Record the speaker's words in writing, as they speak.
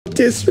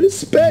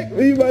disrespect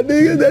me, my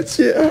nigga. That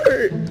shit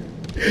hurt.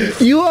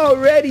 You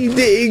already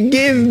didn't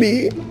give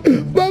me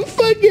my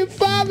fucking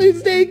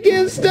Father's Day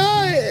gift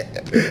start.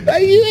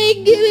 Like, you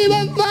ain't give me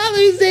my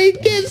Father's Day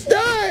gift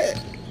start.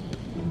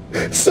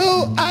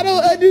 So, I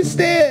don't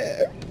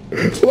understand.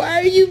 Why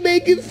are you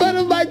making fun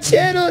of my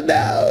channel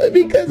now?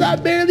 Because I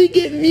barely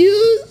get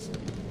views?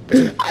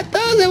 I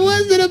thought it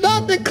wasn't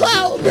about the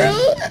clout, bro.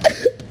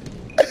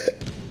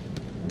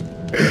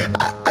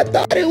 I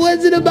thought it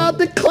wasn't about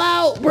the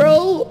clout,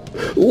 bro.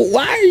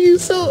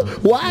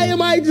 Why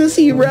am I just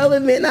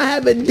irrelevant? I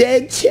have a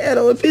dead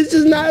channel if it's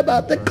just not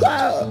about the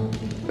clout.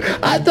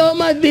 I thought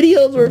my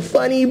videos were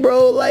funny,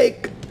 bro.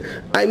 Like,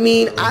 I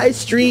mean, I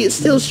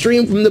still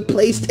stream from the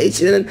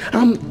PlayStation and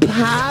I'm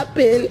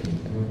popping.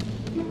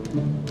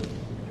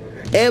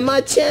 And my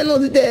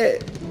channel's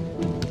dead.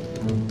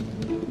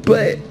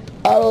 But,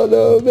 I don't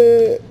know,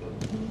 man.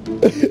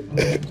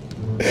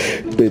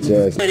 Bitch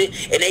ass.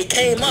 And they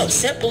came up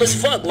simple as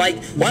fuck.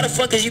 Like, why the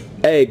fuck is you?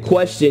 Hey,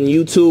 question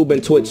YouTube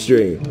and Twitch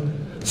stream.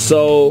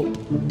 So,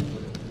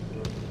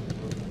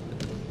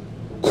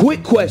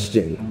 quick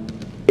question.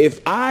 If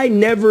I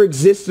never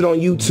existed on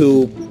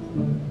YouTube,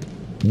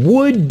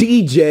 would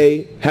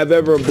DJ have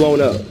ever blown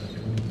up?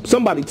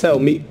 Somebody tell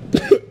me.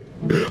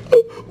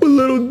 Would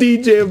little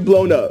DJ have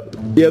blown up?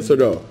 Yes or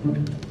no?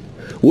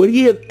 Would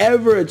he have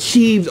ever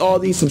achieved all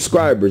these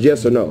subscribers?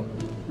 Yes or no?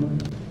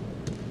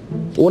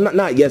 Well,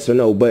 not yes or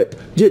no, but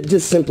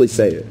just simply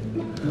say it.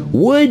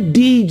 Would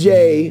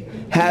DJ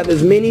have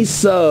as many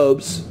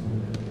subs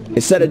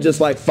instead of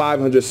just like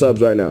 500 subs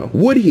right now?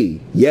 Would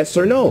he? Yes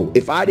or no?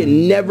 If I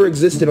never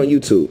existed on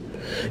YouTube.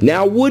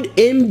 Now, would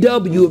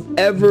MW have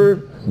ever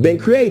been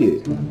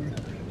created?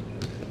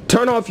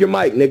 Turn off your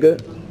mic, nigga.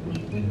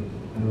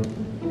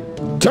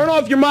 Turn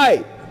off your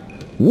mic.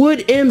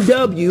 Would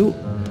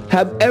MW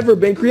have ever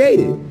been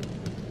created?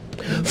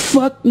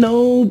 Fuck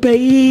no,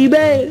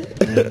 baby.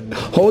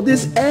 Hold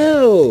this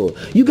L.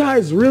 You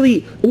guys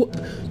really,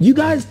 you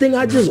guys think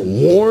I just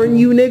warn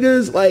you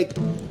niggas? Like,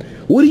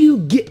 what do you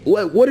get?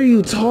 What are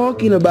you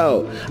talking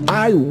about?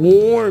 I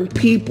warn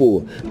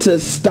people to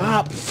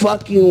stop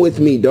fucking with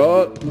me,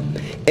 dog.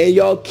 And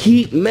y'all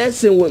keep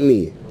messing with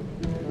me.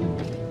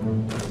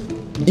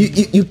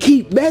 You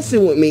keep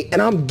messing with me, and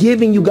I'm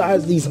giving you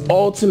guys these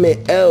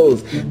ultimate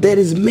L's that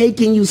is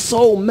making you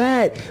so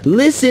mad.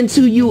 Listen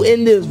to you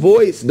in this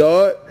voice,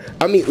 dog.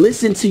 I mean,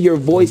 listen to your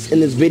voice in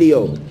this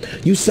video.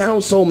 You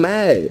sound so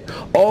mad.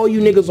 All you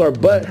niggas are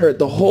butthurt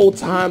the whole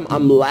time.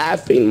 I'm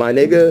laughing, my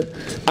nigga.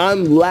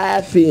 I'm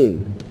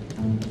laughing.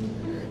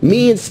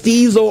 Me and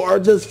Steezo are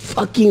just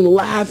fucking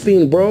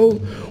laughing, bro.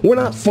 We're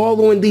not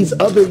following these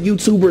other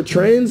YouTuber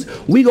trends.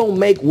 We gonna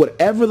make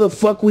whatever the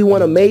fuck we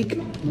wanna make.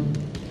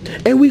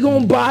 And we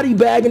gonna body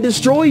bag and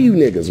destroy you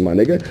niggas, my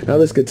nigga. Now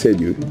let's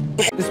continue.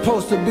 It's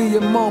supposed to be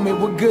a moment.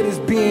 What good is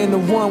being the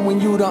one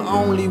when you the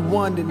only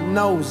one that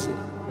knows it?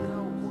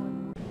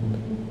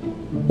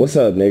 What's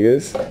up,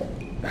 niggas?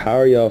 How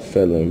are y'all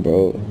feeling,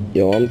 bro?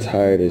 Yo, I'm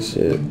tired of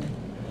shit.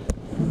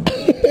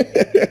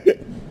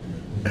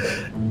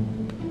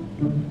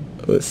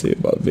 Let's see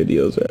if my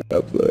videos are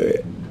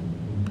uploaded.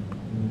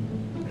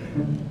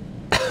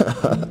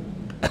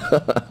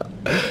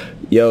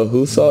 Yo,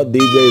 who saw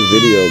DJ's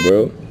video,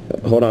 bro?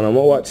 Hold on, I'm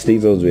gonna watch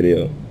Steezo's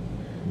video.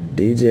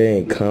 DJ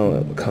ain't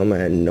come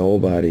at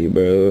nobody,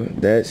 bro.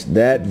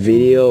 That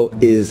video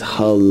is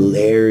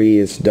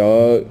hilarious,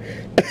 dog.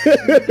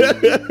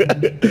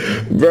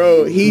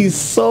 Bro, he's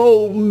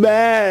so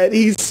mad.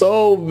 He's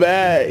so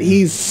mad.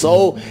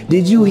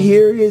 Did you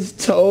hear his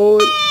tone?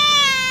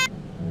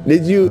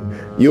 Did you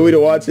want me to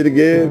watch it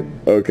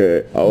again?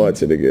 Okay, I'll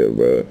watch it again,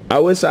 bro. I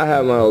wish I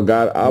had my own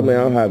God. I mean,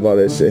 I'll have all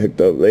that shit hooked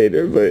up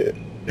later, but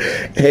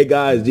hey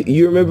guys, do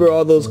you remember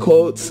all those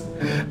quotes?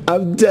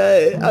 I'm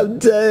done,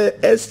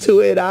 S to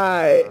an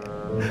I.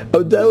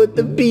 I'm done with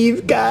the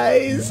beef,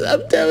 guys.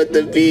 I'm done with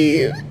the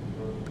beef.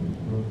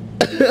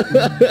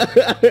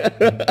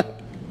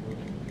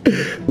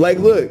 Like,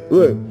 look,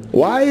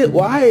 what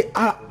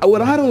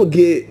I don't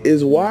get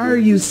is, why are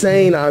you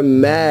saying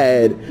I'm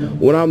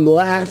mad when I'm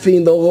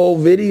laughing the whole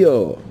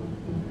video?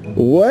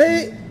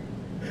 What?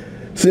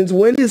 Since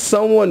when is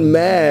someone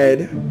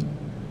mad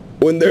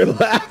when they're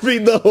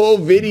laughing the whole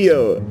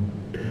video?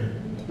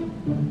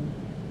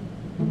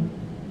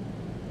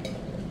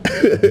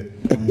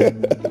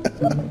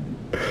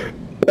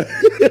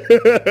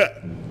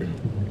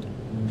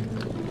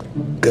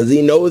 Cause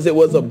he knows it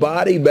was a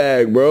body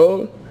bag,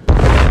 bro.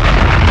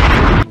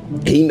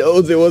 He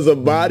knows it was a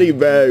body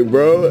bag,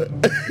 bro.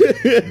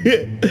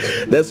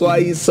 That's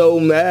why he's so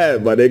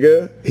mad, my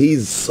nigga.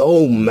 He's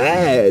so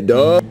mad,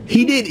 dog.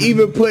 He didn't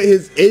even put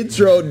his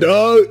intro,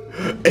 dog.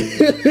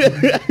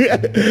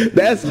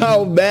 That's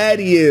how mad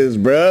he is,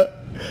 bro.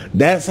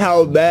 That's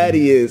how mad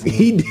he is.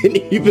 He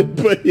didn't even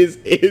put his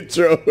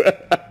intro.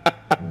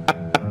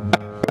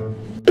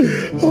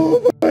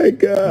 Oh my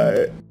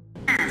God.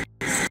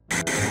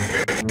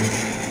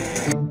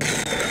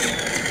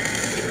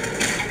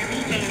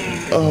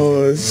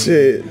 Oh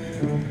shit.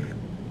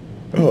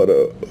 Hold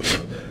up.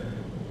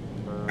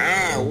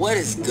 What What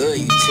is good,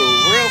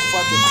 YouTube? Real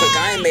fucking quick.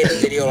 I ain't made a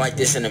video like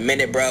this in a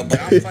minute, bro, but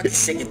I'm fucking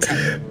sick and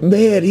tired.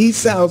 Man, he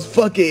sounds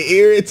fucking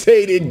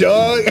irritated,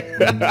 dog.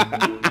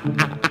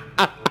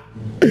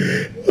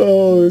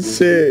 Oh,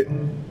 shit.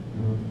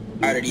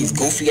 Out of these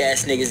goofy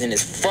ass niggas in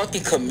this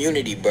fucking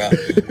community, bro.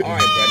 Alright,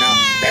 bro. Now,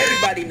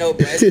 everybody know,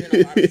 bro, there's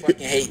been a lot of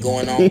fucking hate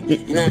going on. You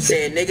know what I'm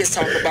saying? Niggas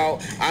talk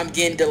about I'm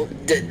getting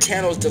the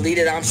channels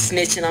deleted, I'm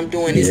snitching, I'm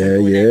doing this, I'm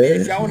doing that. Man,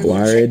 if y'all wanna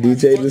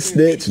YRNDJ the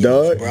snitch, videos,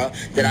 dog. Bro,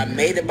 that I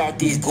made about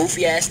these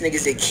goofy ass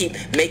niggas that keep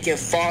making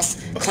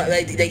false,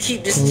 like, they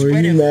keep just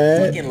spreading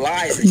fucking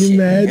lies and shit.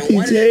 Mad, and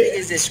one of the DJ?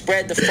 niggas that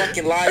spread the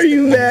fucking lies, Are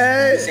you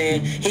mad?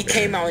 Saying, he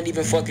came out and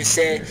even fucking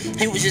said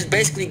he was just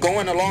basically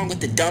going along with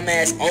the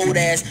dumbass, old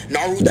ass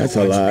Naruto. That's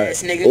a lie.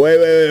 Ass nigga.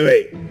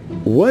 Wait.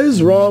 What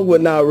is wrong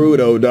with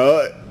Naruto,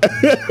 dog?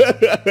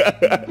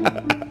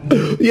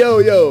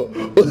 Yo.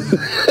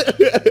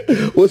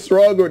 What's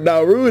wrong with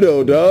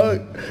Naruto,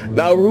 dog?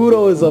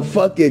 Naruto is a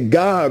fucking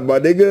god, my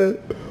nigga.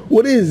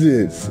 What is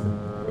this?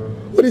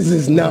 What is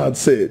this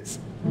nonsense?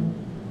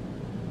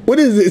 What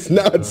is this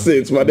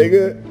nonsense, my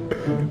nigga?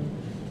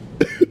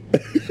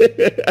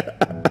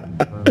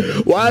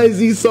 Why is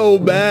he so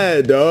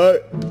bad,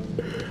 dog?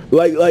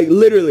 Like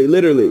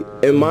literally,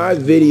 in my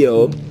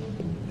video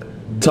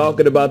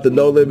talking about the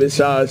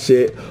NOLIMITSHAWN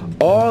shit,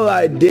 all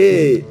I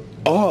did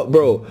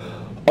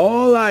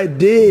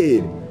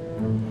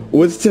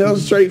was tell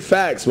straight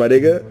facts, my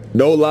nigga.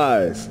 No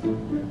lies.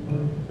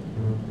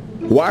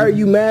 Why are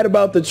you mad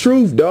about the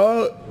truth,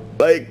 dog?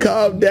 Like,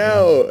 calm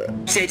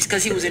down. Said it's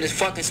because he was in his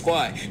fucking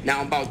squad.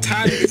 Now I'm about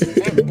tired of this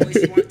fuck boy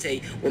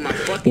SWANTE with my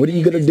fucking. What are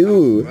you gonna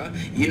do? Out,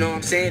 you know what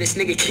I'm saying? This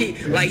nigga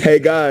keep like. Hey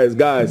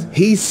guys,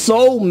 he's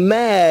so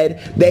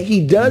mad that he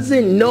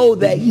doesn't know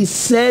that he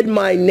said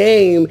my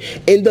name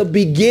in the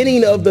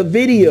beginning of the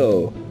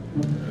video.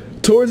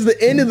 Towards the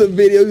end of the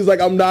video, he's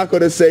like, I'm not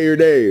gonna say your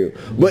name.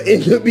 But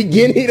in the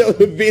beginning of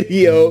the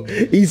video,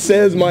 he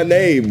says my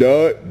name,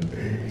 dog.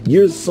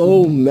 You're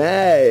so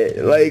mad.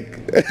 Like,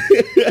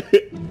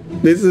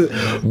 this is,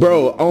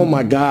 bro, oh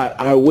my God.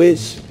 I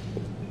wish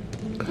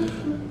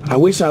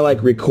I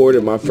like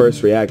recorded my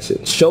first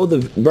reaction. Show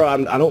the, bro,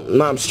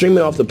 I'm streaming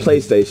off the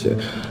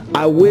PlayStation.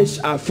 I wish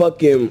I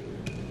fucking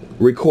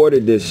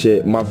recorded this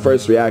shit, my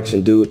first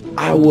reaction, dude.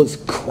 I was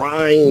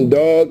crying,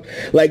 dog.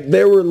 Like,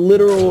 there were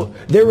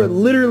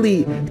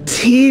literally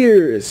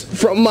tears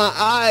from my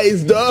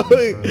eyes, dog,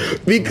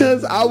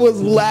 because I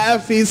was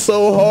laughing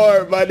so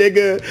hard, my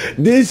nigga.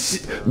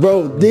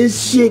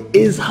 This shit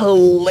is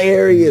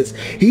hilarious.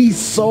 He's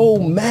so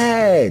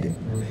mad.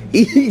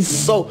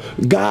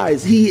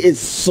 Guys, he is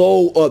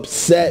so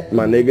upset,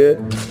 my nigga.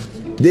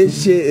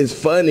 This shit is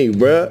funny,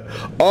 bruh.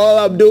 All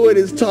I'm doing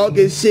is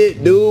talking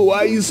shit, dude.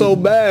 Why you so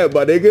bad,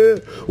 my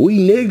nigga? We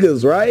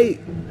niggas, right?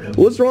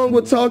 What's wrong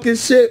with talking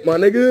shit, my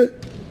nigga?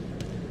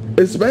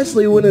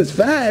 Especially when it's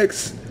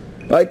facts.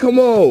 Like, come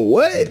on,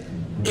 what?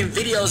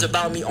 Videos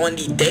about me on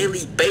the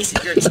daily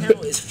basis. Your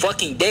channel is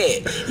fucking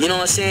dead. You know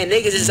what I'm saying?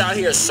 Niggas is out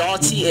here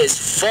salty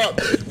as fuck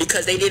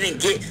because they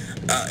didn't get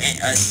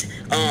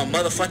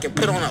motherfucking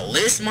put on a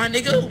list, my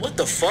nigga. What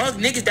the fuck,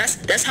 niggas?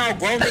 That's how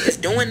grown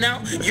niggas doing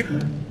now.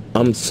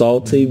 I'm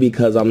salty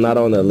because I'm not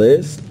on the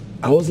list.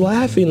 I was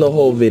laughing the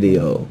whole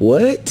video.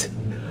 What?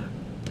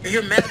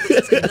 You're mad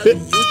because another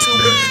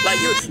YouTuber, like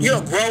you're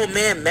a grown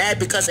man mad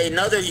because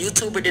another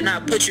YouTuber did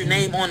not put your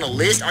name on the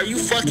list. Are you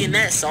fucking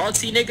that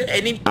salty,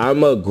 nigga?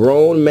 I'm a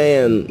grown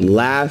man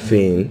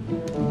laughing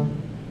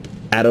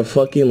at a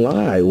fucking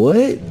lie. What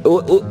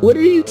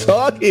are you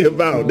talking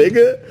about,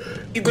 nigga?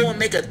 You go and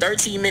make a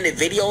 13-minute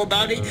video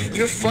about it?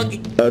 You're fucking...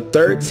 A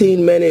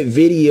 13-minute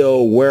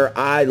video where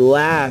I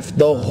laughed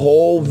the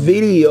whole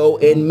video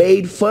and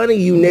made fun of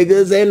you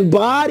niggas and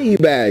body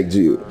bagged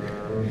you.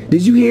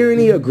 Did you hear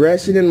any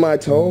aggression in my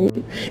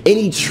tone?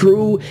 Any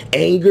true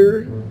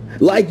anger?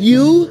 Like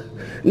you?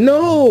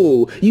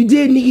 No, you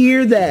didn't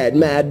hear that,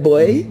 mad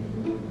boy.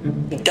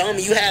 Dumb,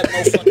 you have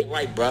no fucking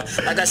life, bro.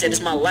 Like I said,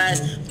 it's my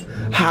last...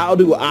 How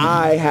do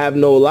I have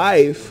no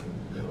life?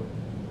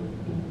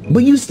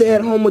 But you stay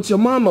at home with your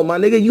mama, my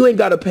nigga. You ain't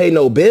gotta pay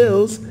no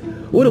bills.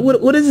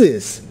 What is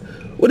this?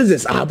 What is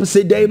this,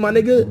 opposite day, my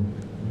nigga?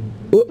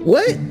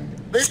 What?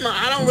 Listen,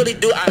 I don't really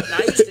do...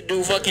 I used to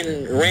do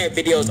fucking rant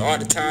videos all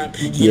the time.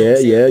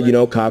 Yeah, you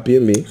know,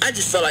 copying me. I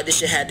just felt like this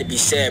shit had to be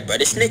said, bro.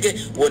 This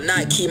nigga will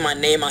not keep my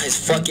name out his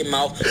fucking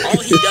mouth.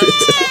 All he does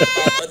is talk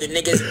about other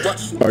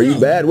niggas. Are you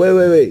bad?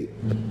 Wait.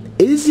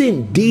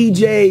 Isn't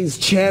DJ's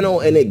channel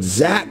an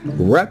exact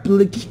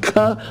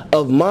replica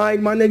of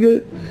mine, my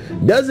nigga?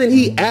 Doesn't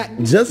he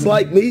act just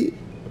like me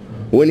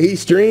when he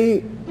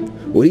stream?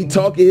 When he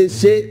talking his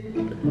shit?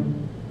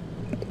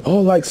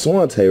 All like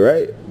SWANTE,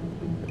 right?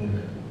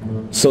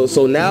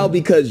 So now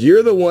because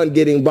you're the one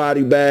getting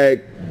body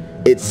bagged,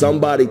 it's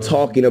somebody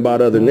talking about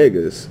other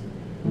niggas.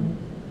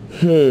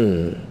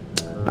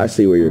 I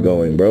see where you're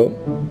going, bro.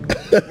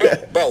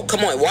 Bro,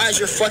 come on. Why is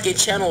your fucking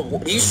channel...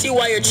 Do you see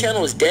why your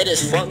channel is dead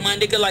as fuck, my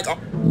nigga? Like...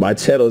 My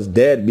channel's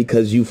dead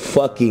because you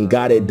fucking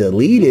got it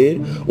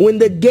deleted when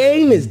the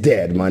game is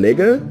dead, my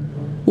nigga.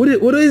 What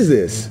is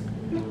this?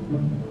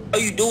 all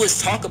you do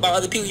is talk about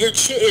other people. Your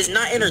shit is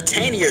not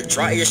entertaining. You're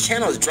dry. Your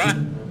channel is dry.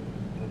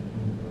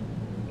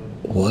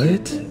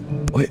 What?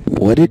 Wait,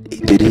 what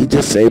did he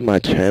just say my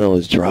channel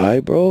is dry,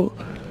 bro?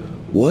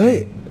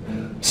 What?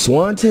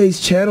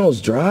 SwantE's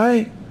channel's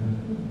dry?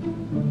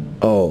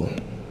 Oh.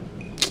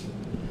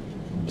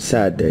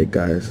 Sad day,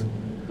 guys.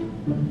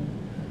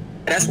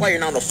 That's why you're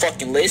not on the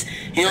fucking list.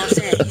 You know what I'm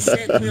saying? He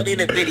said clearly in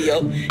the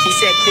video. He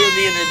said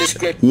clearly in the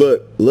description.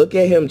 Look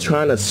at him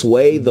trying to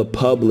sway the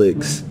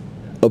public's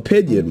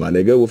opinion, my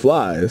nigga, with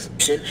lies.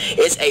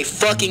 It's a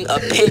fucking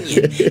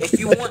opinion. If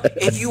you want,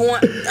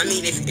 I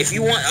mean, if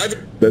you want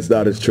other... That's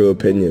not his true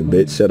opinion,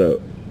 bitch. Shut up.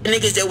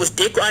 Niggas that was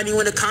dick riding you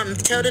in the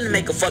comments, tell them to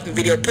make a fucking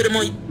video. Put them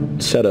on...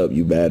 Shut up,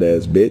 you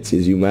badass bitch.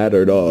 Is you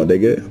matter at all,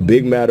 nigga?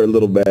 Big matter,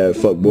 little bad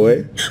fuck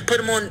boy.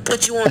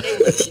 Put you on their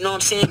list, you know what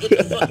I'm saying? Get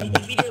the fuck...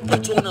 If he didn't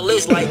put you on the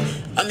list, like...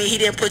 I mean, he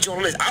didn't put you on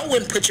the list. I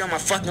wouldn't put you on my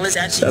fucking list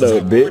after Shut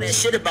up, bitch. All that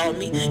shit about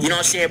me. You know what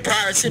I'm saying?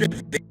 Prior to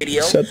the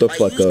video. Shut the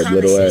fuck up,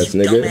 little ass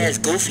nigga.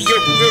 Dumbass goofy.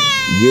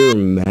 You're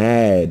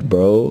mad,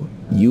 bro.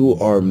 You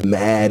are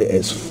mad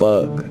as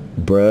fuck,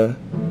 bruh.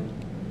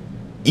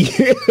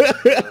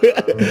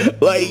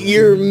 Like,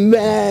 you're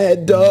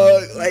mad,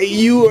 dog. Like,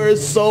 you are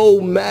so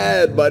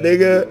mad, my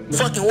nigga.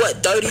 Fucking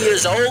what, 30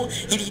 years old?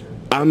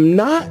 I'm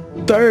not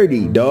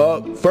 30,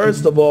 dog.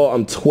 First of all,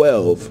 I'm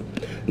 12.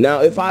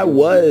 Now, if I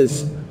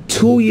was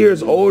 2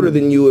 years older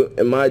than you,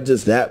 am I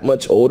just that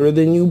much older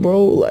than you,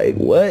 bro? Like,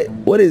 what?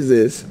 What is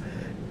this?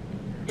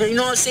 You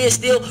know what I'm saying?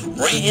 Still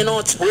ranting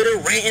on Twitter,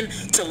 ranting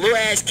to little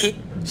ass kids.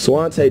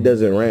 SwantE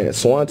doesn't rant.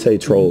 SwantE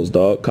trolls,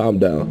 dog. Calm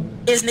down.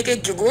 This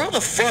nigga, grow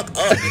the fuck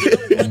up.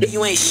 Nigga, no wonder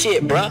you ain't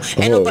shit, bro.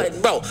 Ain't nobody,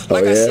 bro.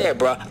 Like I said,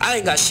 bro, I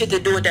ain't got shit to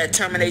do with that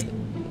termination.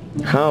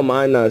 How am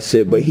I not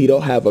shit, but he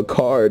don't have a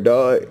car,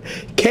 dog?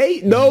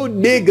 Can't no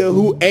nigga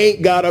who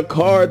ain't got a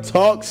car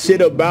talk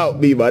shit about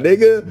me, my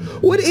nigga.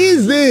 What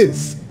is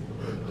this?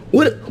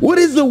 What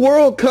is the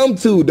world come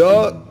to,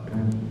 dog?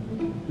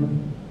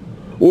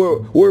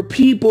 Where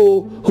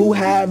people who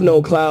have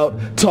no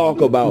clout talk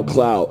about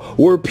clout.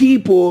 Where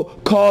people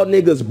call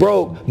niggas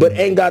broke but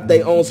ain't got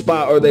their own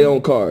spot or their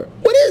own car.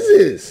 What is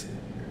this?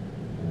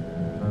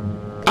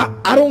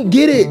 I don't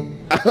get it.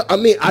 I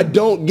mean, I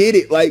don't get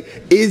it. Like,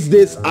 is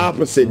this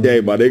opposite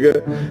day, my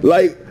nigga?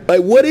 Like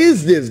what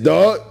is this,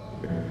 dog?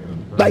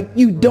 Like,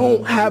 you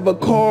don't have a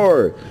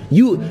car.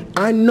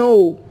 I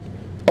know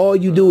all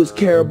you do is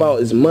care about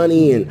is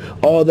money and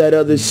all that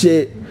other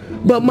shit.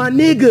 But my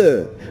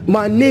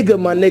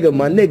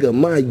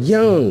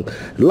young,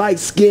 light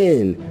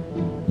skin,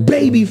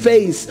 baby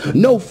face,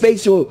 no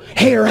facial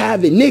hair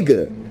having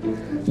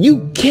nigga.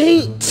 You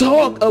can't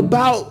talk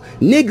about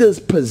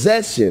niggas'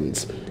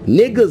 possessions,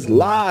 niggas'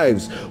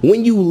 lives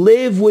when you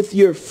live with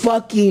your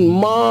fucking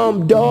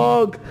mom,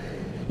 dog.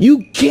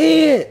 You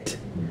can't.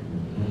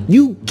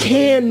 You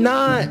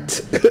cannot.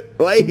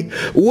 Like,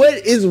 what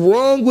is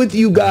wrong with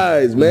you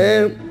guys,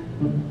 man?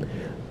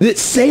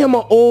 Say I'm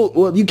an old...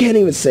 Well, you can't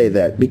even say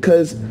that,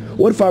 because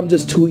what if I'm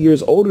just 2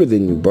 years older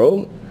than you,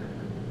 bro?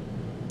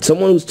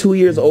 Someone who's 2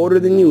 years older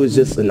than you is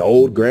just an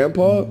old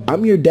grandpa?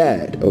 I'm your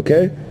dad,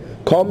 okay?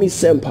 Call me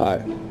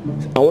senpai.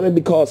 I want to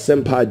be called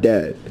senpai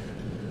dad.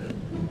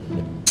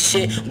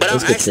 Shit, but I'm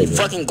actually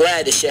fucking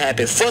glad this shit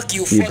happened. Fuck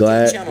you, fuck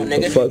your channel,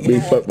 nigga. Fuck me,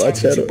 fuck my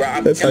channel.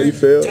 That's how you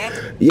feel? Yeah,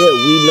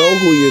 we know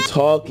who you're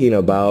talking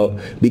about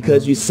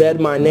because you said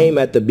my name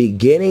at the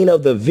beginning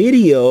of the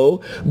video,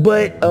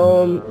 but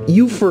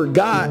you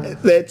forgot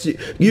that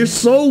you're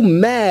so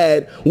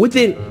mad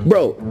within,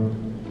 bro,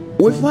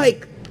 with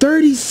like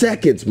 30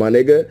 seconds, my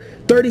nigga.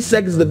 30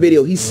 seconds of the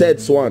video, he said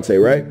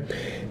SwantE, right?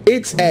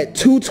 It's at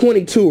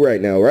 2:22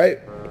 right now, right?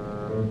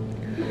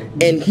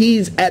 And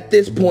he's, at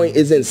this point,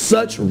 is in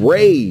such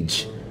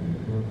rage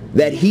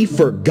that he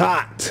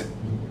forgot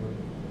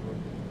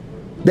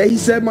that he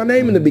said my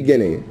name in the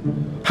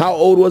beginning. How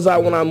old was I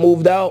when I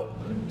moved out?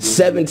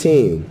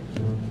 17.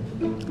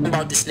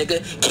 About this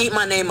nigga, keep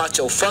my name out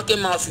your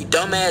fucking mouth, you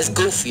dumbass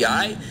goofy,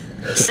 alright?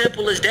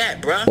 Simple as that,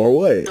 bro. Or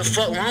what? What the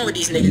fuck wrong with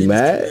these niggas in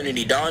mad? this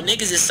community, dog?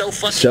 Niggas is so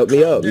fucking... Shut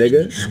me up,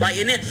 nigga. Like,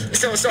 and then,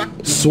 so...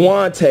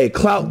 SwantE,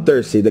 clout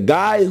thirsty, the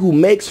guy who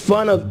makes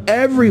fun of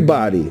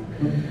everybody.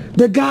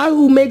 The guy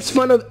who makes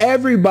fun of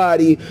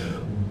everybody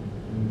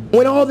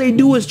when all they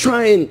do is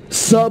try and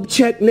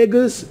sub-check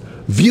niggas,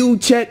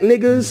 view-check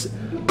niggas,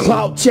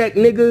 clout-check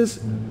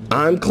niggas.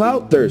 I'm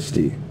clout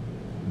thirsty.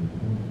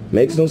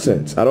 Makes no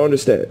sense. I don't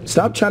understand.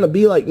 Stop trying to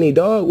be like me,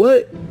 dog.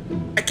 What?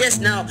 I guess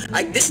now,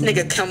 like, this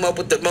nigga come up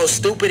with the most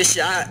stupidest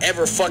shit I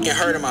ever fucking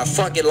heard in my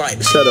fucking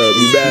life. Shut up,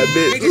 you bad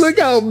bitch. Look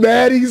how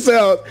mad he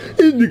sounds.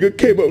 This nigga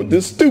came up with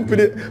the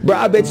stupidest. Bro,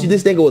 I bet you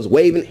this nigga was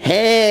waving,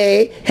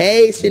 hey,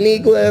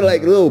 Shaniqua,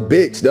 like a little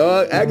bitch,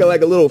 dog. Acting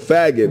like a little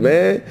faggot,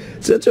 man.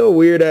 Shut your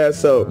weird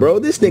ass up, bro.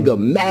 This nigga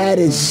mad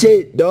as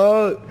shit,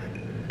 dog.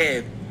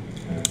 Yeah.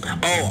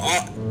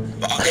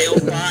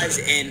 L5s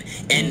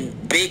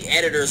and big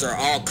editors are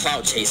all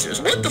clout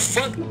chasers. What the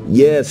fuck?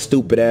 Yeah,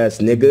 stupid ass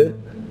nigga.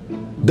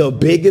 the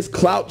biggest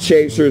clout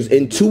chasers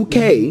in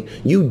 2K,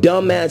 you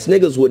dumbass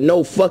niggas with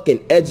no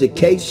fucking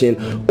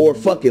education or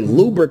fucking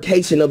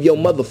lubrication of your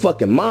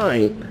motherfucking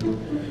mind,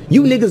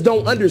 you niggas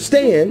don't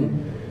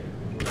understand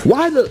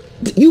why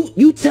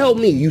you tell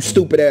me, you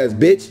stupid ass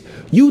bitch,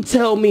 you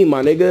tell me,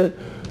 my nigga,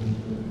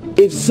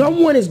 if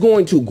someone is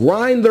going to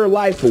grind their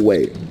life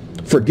away,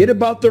 forget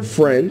about their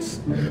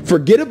friends,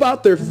 forget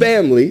about their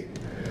family,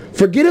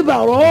 forget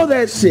about all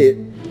that shit,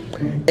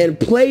 and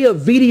play a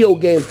video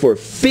game for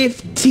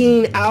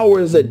 15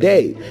 hours a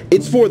day.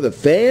 It's for the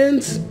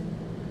fans?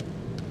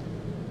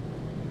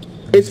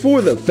 It's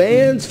for the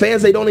fans?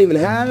 Fans they don't even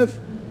have?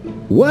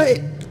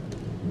 What?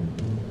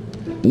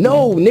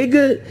 No,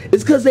 nigga.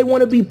 It's because they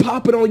want to be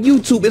popping on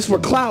YouTube. It's for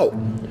clout.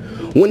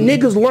 When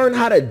niggas learn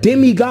how to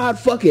demigod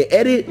fucking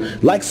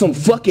edit like some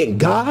fucking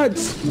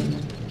gods,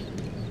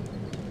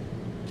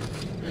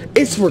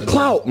 it's for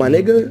clout, my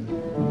nigga.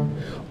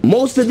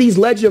 Most of these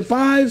Legend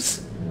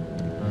 5s,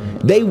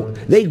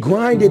 they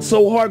grind it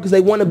so hard because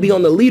they want to be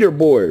on the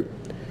leaderboard.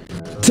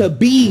 To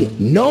be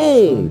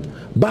known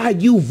by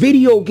you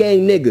video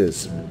game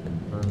niggas.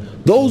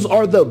 Those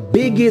are the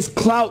biggest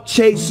clout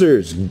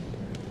chasers.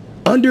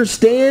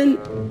 Understand?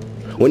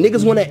 When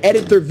niggas want to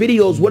edit their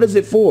videos, what is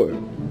it for?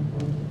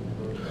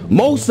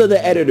 Most of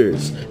the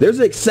editors, there's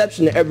an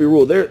exception to every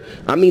rule. There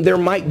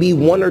might be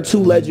 1 or 2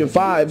 Legend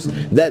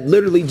 5s that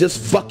literally just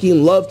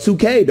fucking love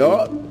 2K,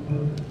 dog.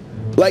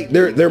 Like,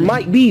 there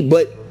might be,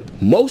 but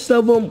most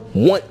of them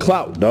want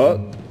clout,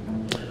 dog.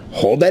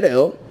 Hold that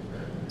L.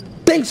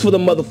 Thanks for the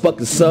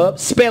motherfucking sub.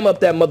 Spam up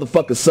that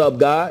motherfucking sub,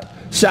 God.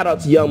 Shout out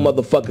to young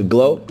motherfucker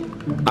Glow.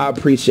 I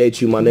appreciate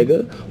you, my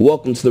nigga.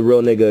 Welcome to the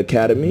Real Nigga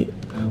Academy.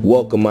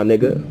 Welcome, my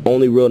nigga.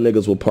 Only real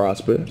niggas will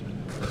prosper.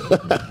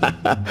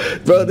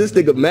 Bro, this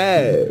nigga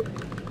mad.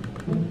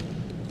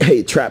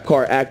 Hey, trap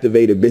car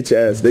activated, bitch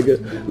ass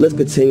nigga. Let's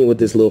continue with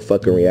this little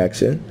fucking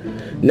reaction.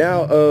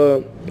 Now,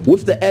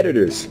 with the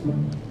editors.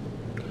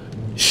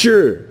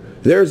 Sure,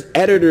 there's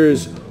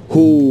editors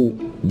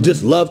who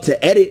just love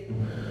to edit,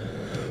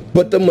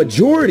 but the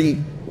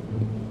majority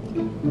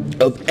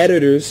of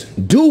editors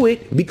do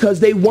it because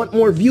they want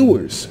more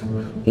viewers.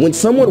 When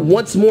someone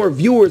wants more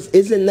viewers,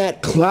 isn't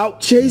that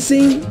clout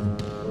chasing?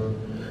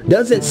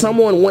 Doesn't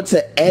someone want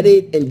to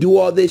edit and do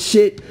all this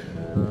shit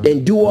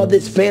and do all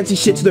this fancy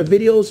shit to their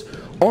videos?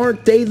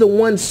 Aren't they the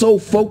ones so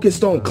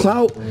focused on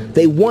clout?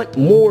 They want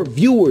more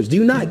viewers. Do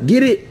you not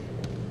get it?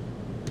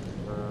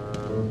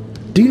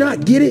 Do you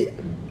not get it?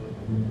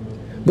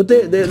 But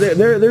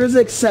there's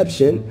an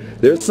exception.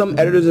 There's some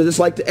editors that just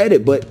like to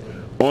edit, but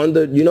on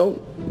the, you know,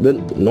 the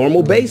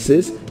normal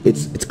basis,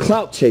 it's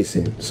clout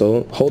chasing.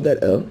 So hold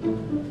that L.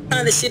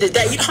 Kind of shit is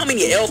that? You know how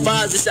many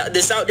L5s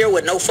that's out there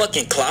with no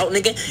fucking clout,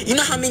 nigga? You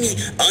know how many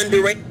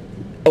underrated?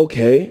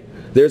 Okay,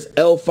 there's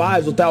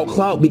L5s without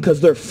clout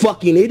because they're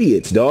fucking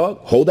idiots, dog.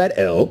 Hold that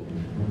L.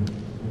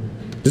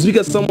 Just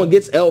because someone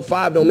gets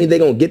L5 don't mean they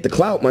gonna get the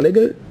clout, my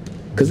nigga.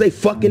 Cause they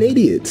fucking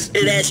idiots.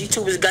 Ass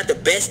YouTubers got the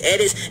best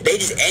edits. They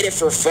just edit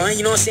for fun.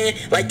 You know what I'm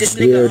saying? Like this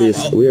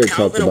nigga, we already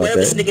Calvin or whatever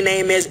this nigga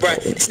name is, bro.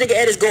 This nigga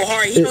edits go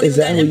hard. He don't even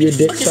got that many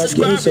fucking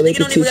subscribers. He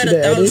don't even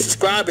got 1,000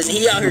 subscribers. And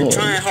he out here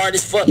trying hard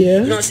as fuck. Yeah. You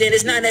know what I'm saying?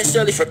 It's not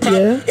necessarily for clout.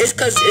 Yeah. It's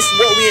cause it's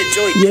what we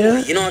enjoy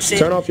doing. You know what I'm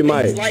saying? Turn off your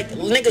mic. Like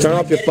niggas turn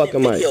off your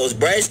fucking mic.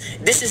 Bro.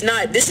 This is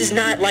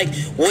not like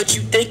what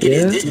you think it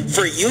is.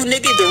 For you,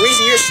 nigga, the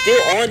reason you're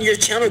still on your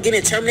channel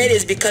getting terminated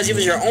is because it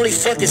was your only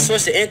fucking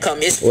source of income.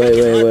 It's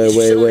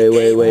Wait.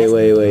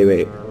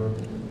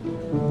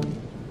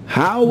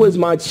 How is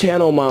my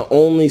channel my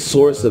only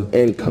source of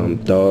income,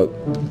 dog?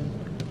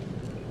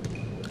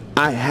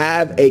 I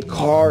have a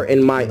car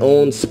in my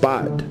own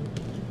spot.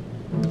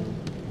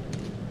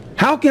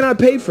 How can I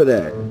pay for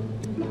that?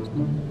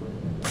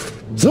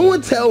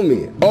 Someone tell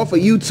me off of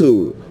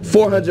YouTube,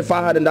 $400,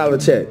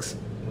 $500 checks.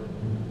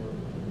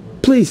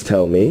 Please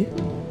tell me.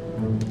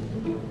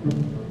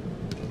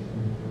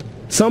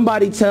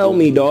 Somebody tell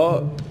me,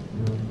 dog.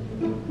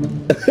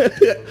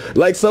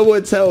 Like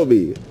someone tell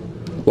me.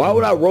 Why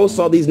would I roast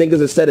all these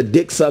niggas instead of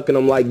dick sucking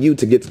them like you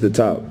to get to the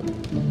top?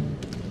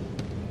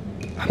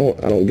 I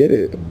don't get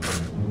it.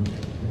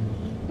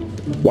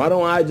 Why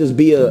don't I just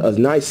be a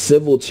nice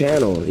civil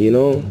channel, you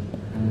know?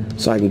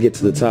 So I can get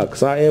to the top.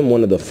 Cause I am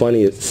one of the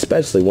funniest,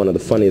 especially one of the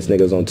funniest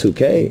niggas on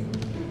 2K.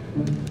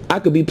 I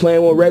could be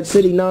playing with Red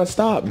City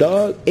non-stop,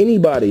 dog.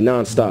 Anybody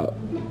non-stop.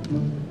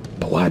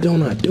 But why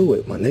don't I do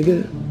it, my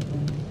nigga?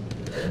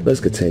 Let's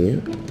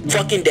continue.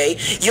 Fucking day.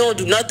 You don't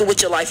do nothing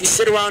with your life. You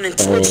sit around and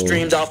Twitch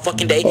streams all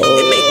fucking day and make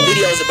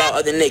videos about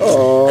other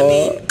niggas. I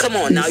mean, come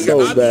on now.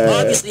 You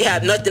obviously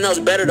have nothing else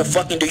better to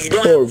fucking do. You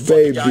don't have a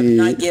fucking job.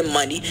 You're not getting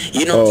money.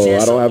 You know what I'm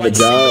saying? I don't have a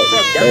job.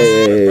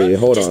 Hey,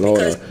 hold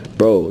on.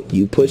 Bro,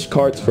 you push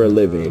carts for a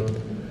living.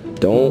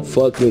 Don't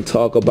fucking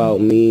talk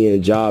about me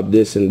and job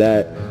this and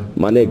that.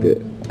 My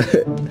nigga.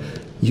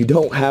 You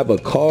don't have a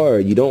car.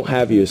 You don't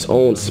have your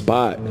own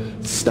spot.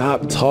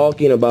 Stop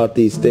talking about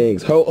these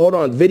things. Hold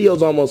on.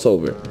 Video's almost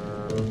over.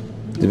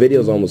 The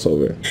video's almost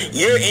over.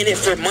 You're in it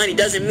for money.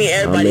 Doesn't mean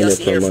everybody else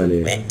here for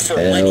money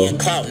and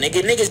clout,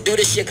 nigga. Niggas do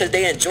this shit because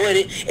they enjoyed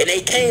it and they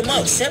came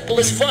up. Simple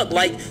as fuck.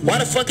 Like, why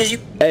the fuck is you...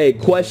 Hey,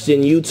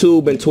 question,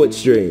 YouTube and Twitch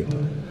stream.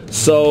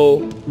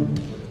 So,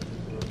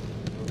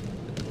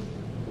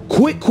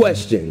 quick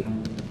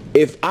question.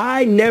 If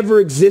I never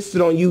existed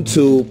on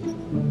YouTube,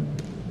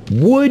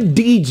 would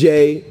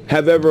DJ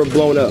have ever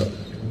blown up?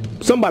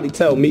 Somebody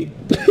tell me.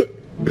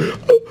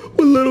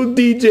 Would little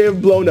DJ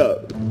have blown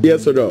up?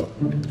 Yes or no?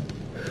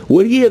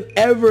 Would he have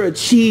ever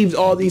achieved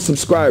all these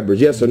subscribers?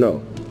 Yes or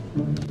no?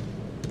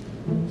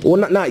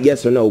 Well, not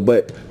yes or no,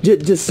 but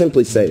just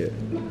simply say it.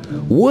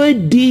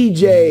 Would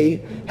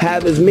DJ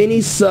have as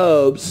many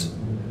subs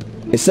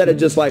instead of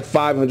just like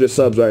 500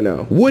 subs right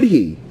now? Would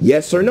he?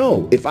 Yes or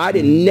no? If I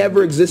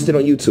never existed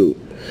on YouTube.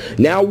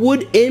 Now,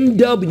 would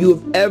MW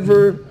have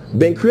ever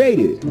been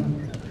created?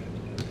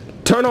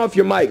 Turn off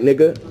your mic,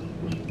 nigga.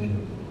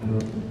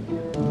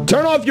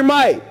 Turn off your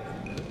mic.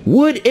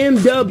 Would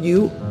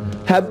MW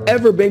have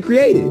ever been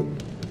created?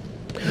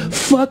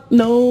 Fuck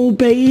no,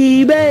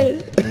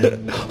 baby.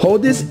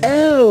 Hold this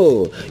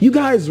L. You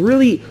guys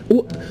really,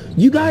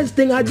 you guys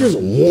think I just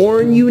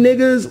warn you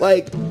niggas?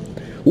 Like,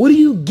 what do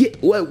you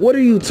get? What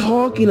are you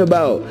talking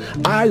about?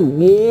 I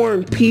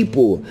warn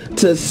people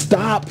to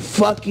stop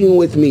fucking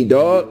with me,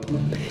 dog.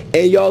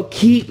 And y'all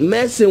keep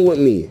messing with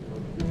me.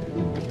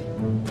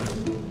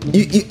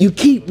 You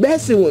keep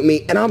messing with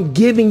me, and I'm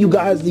giving you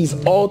guys these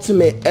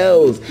ultimate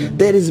L's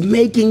that is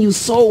making you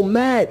so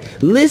mad.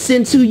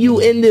 Listen to you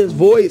in this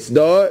voice,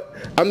 dog.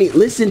 I mean,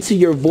 listen to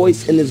your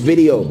voice in this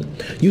video.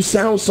 You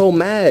sound so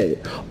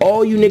mad.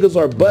 All you niggas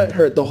are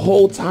butthurt. The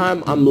whole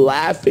time I'm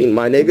laughing,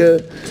 my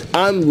nigga.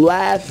 I'm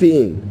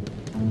laughing.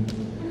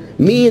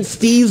 Me and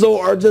Steezo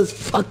are just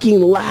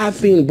fucking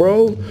laughing,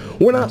 bro.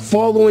 We're not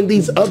following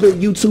these other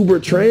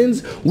YouTuber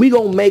trends. We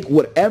gonna make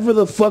whatever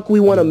the fuck we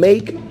wanna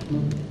make.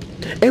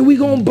 And we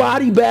gonna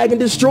body bag and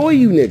destroy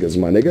you niggas,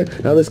 my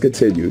nigga. Now let's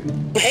continue.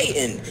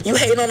 You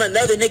hating on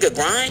another nigga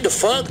grind, the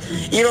fuck?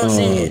 You know what I'm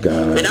saying?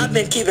 God. And I've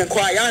been keeping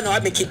quiet. Y'all know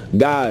I've been keeping...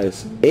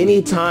 Guys,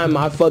 anytime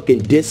I fucking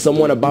diss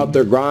someone about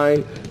their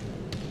grind,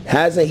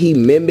 hasn't he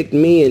mimicked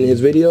me in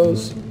his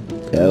videos?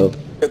 Hell.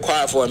 Been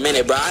quiet for a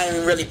minute, bro. I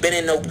ain't really been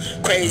in no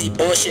crazy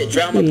bullshit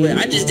drama, but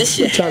I just, this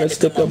shit trying to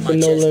stick up for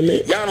No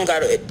Limit. Y'all don't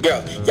gotta,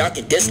 bro, y'all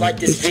can dislike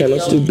this video,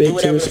 channel's too big do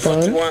whatever to the fuck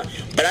respond. you want,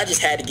 but I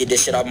just had to get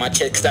this shit off my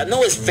chest, because I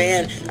know this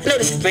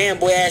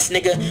fanboy ass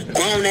nigga,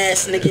 grown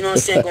ass nigga, you know what I'm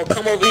saying, gonna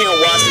come over here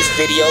and watch this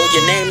video.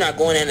 Your name not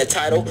going in the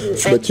title.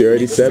 But you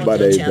already said my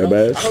name,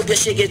 dumbass. I hope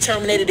this shit get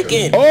terminated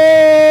again.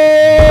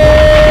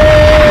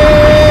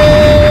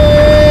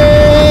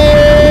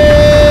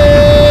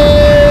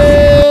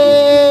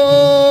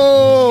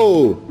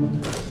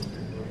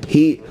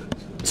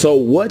 So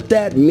what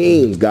that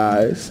means,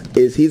 guys,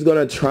 is he's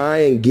gonna try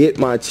and get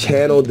my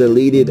channel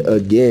deleted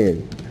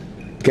again.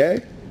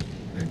 Okay?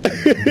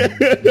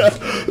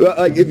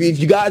 Like, if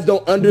you guys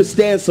don't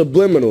understand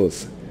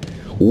subliminals,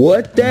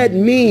 what that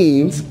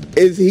means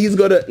is he's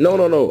gonna...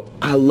 No.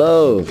 I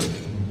love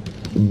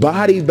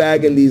body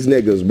bagging these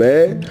niggas,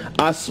 man.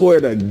 I swear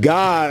to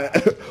God.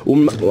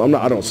 Well,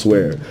 I don't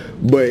swear,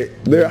 but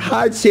there are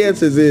high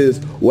chances is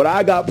what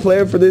I got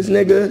planned for this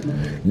nigga,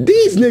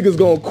 these niggas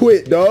gonna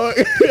quit, dog.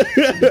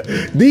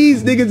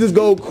 These niggas is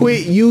gonna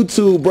quit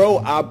YouTube, bro.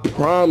 I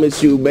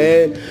promise you,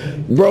 man.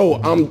 Bro,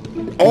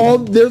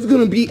 there's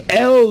gonna be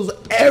L's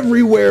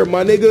everywhere,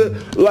 my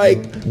nigga.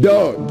 Like,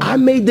 dog, I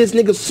made this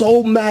nigga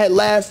so mad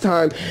last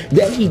time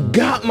that he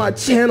got my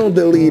channel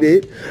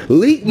deleted,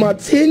 leaked my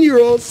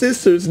 10-year-old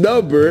sister's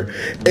number,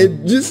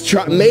 and just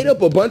made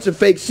up a bunch of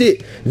fake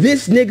shit.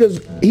 This nigga's,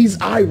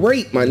 he's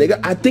irate, my nigga.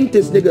 I think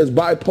this nigga is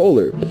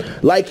bipolar.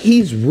 Like,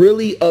 he's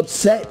really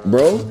upset,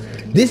 bro.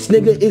 This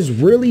nigga is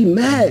really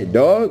mad,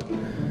 dog.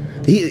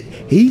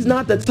 He's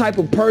not the type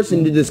of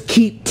person to just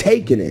keep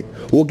taking it.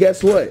 Well,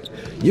 guess what?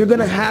 You're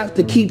gonna have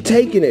to keep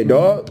taking it,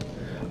 dog.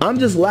 I'm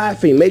just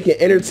laughing, making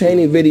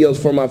entertaining videos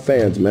for my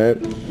fans, man.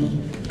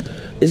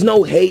 There's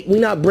no hate. We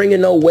not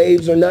bringing no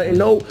waves or nothing.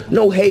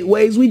 No hate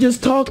waves. We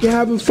just talking,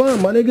 having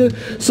fun, my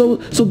nigga.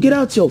 So get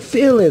out your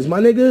feelings, my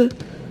nigga.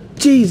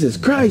 Jesus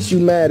Christ, you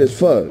mad as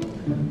fuck.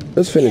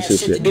 Let's finish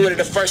this shit. To do it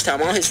the first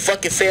time. I'm his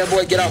fucking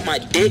fanboy. Get off my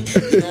dick.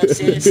 You know what I'm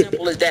saying?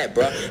 Simple as that,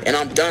 bro. And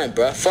I'm done,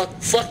 bro. Fuck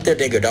the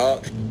nigga,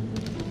 dog.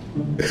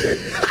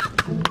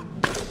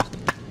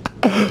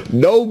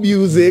 No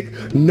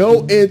music,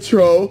 no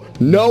intro,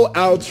 no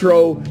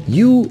outro.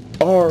 You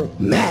are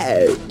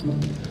mad.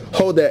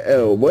 Hold that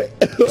L, boy.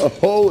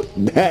 Hold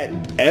that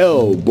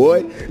L,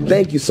 boy.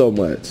 Thank you so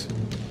much.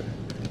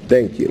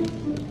 Thank you.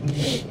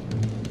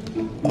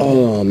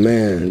 Oh,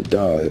 man,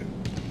 dog.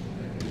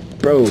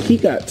 Bro, he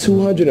got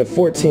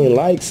 214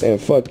 likes and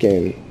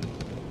fucking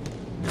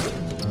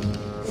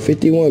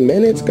 51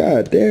 minutes.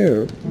 God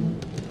damn.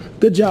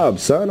 Good job,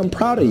 son. I'm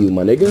proud of you,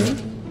 my nigga.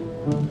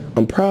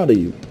 I'm proud of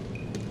you.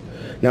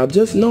 Now,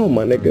 just know,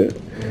 my nigga,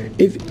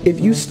 if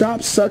you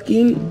stop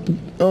sucking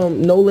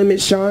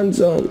NOLIMITSHAWN's,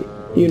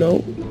 you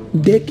know,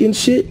 dick and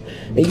shit,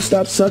 and you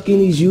stop sucking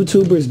these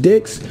YouTubers'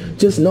 dicks,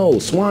 just know,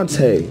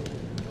 SWANTE.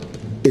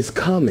 is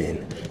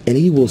coming, and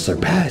he will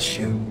surpass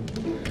you.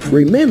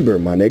 Remember,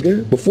 my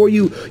nigga, before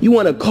you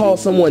want to call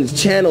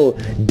someone's channel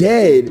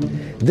dead,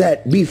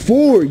 that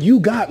before you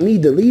got me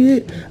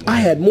deleted, I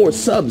had more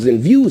subs and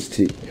views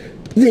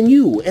than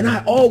you, and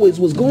I always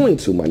was going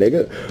to, my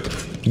nigga.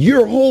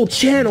 Your whole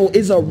channel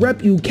is a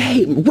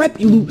replication,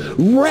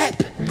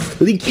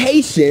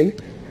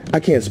 I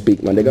can't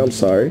speak, my nigga, I'm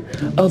sorry,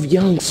 of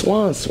Young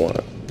Swan.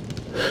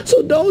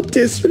 So don't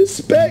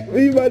disrespect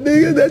me, my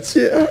nigga, that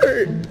shit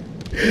hurt.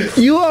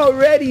 You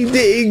already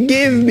didn't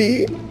give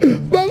me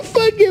my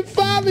fucking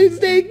Father's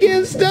Day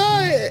gift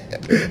start.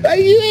 Like,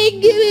 you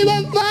ain't giving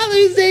my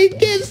Father's Day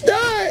gift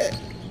start.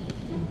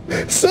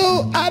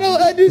 So I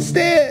don't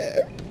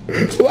understand.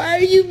 Why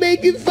are you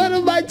making fun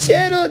of my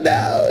channel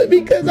now?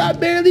 Because I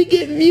barely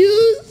get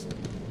views?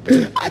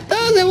 I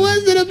thought it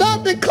wasn't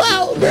about the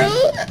clout, bro.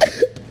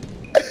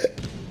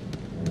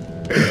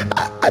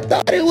 I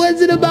thought it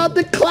wasn't about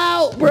the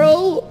clout,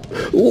 bro.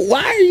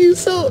 Why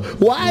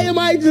am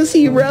I just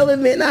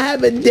irrelevant? I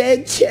have a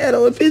dead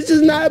channel if it's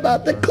just not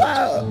about the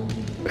clout.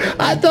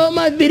 I thought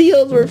my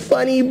videos were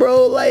funny,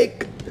 bro.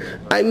 Like,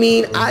 I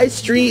mean, I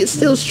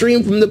still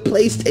stream from the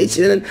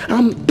PlayStation and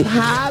I'm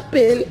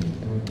popping.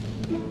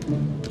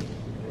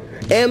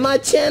 And my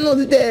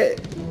channel's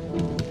dead.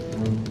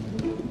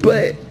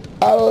 But,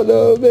 I don't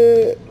know,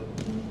 man.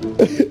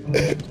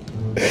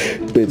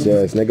 Bitch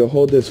ass nigga,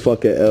 hold this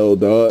fucking L,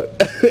 dog.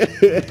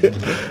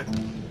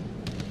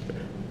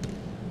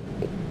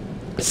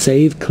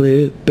 Save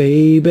clip,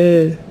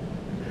 baby.